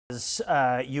As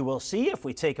you will see if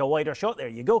we take a wider shot, there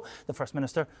you go, the First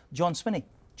Minister, John Swinney,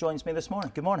 joins me this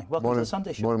morning. Good morning. Welcome to the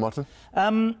Sunday Show. Morning,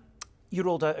 Martin. You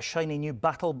rolled out a shiny new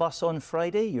battle bus on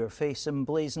Friday, your face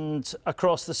emblazoned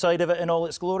across the side of it in all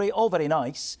its glory, all very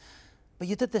nice. But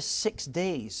you did this 6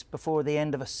 days before the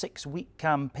end of a 6-week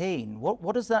campaign.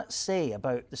 What does that say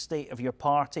about the state of your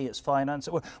party, its finance?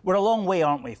 We're a long way,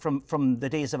 aren't we, from the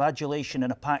days of adulation in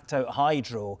a packed-out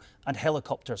hydro and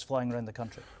helicopters flying around the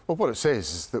country? Well, what it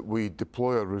says is that we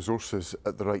deploy our resources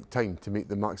at the right time to make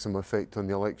the maximum effect on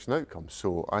the election outcome.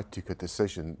 So I took a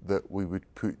decision that we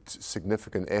would put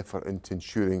significant effort into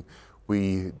ensuring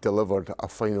we delivered a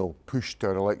final push to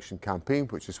our election campaign,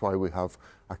 which is why we have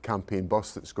a campaign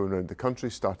bus that's going around the country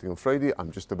starting on Friday.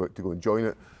 I'm just about to go and join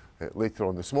it later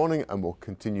on this morning, and we'll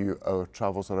continue our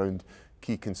travels around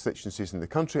key constituencies in the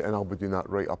country, and I'll be doing that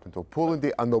right up until polling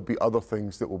day, and there'll be other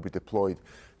things that will be deployed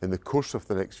in the course of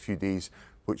the next few days,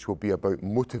 which will be about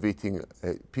motivating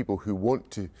people who want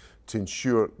to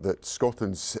ensure that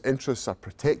Scotland's interests are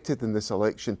protected in this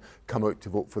election, come out to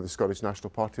vote for the Scottish National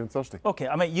Party on Thursday. OK,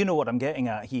 I mean, you know what I'm getting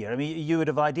at here. I mean, you would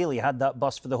have ideally had that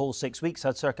bus for the whole 6 weeks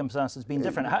had circumstances been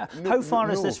different. How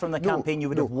far is this from the campaign you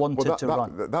would have wanted to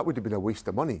run? That would have been a waste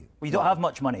of money. Well, you don't have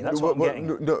much money, that's what I'm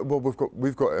getting. Well,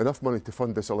 we've got enough money to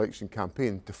fund this election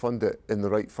campaign, to fund it in the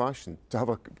right fashion. To have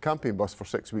a campaign bus for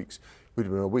 6 weeks would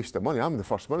have been a waste of money. I'm the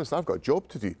First Minister, I've got a job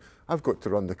to do. I've got to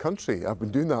run the country. I've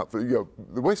been doing that for, the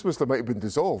Westminster might have been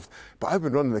dissolved, but I've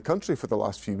been running the country for the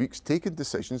last few weeks, taking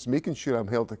decisions, making sure I'm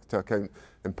held to account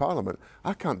in Parliament.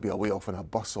 I can't be away off on a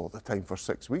bus all the time for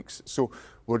 6 weeks. So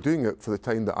we're doing it for the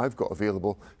time that I've got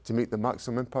available to make the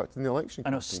maximum impact in the election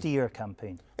campaign. An austere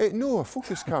campaign? No, a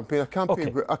focused campaign,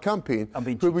 a campaign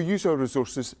where we use our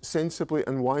resources sensibly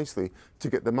and wisely to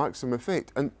get the maximum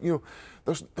effect. And,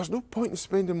 there's no point in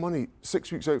spending money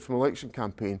 6 weeks out from an election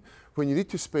campaign when you need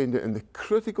to spend it in the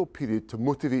critical period to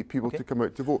motivate people to come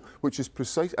out to vote, which is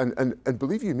precise. And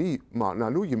believe you me, Martin, I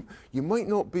know you might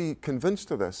not be convinced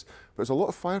of this, but there's a lot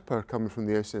of firepower coming from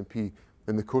the SNP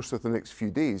in the course of the next few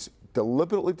days,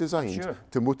 deliberately designed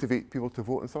to motivate people to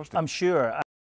vote on Thursday. I'm sure.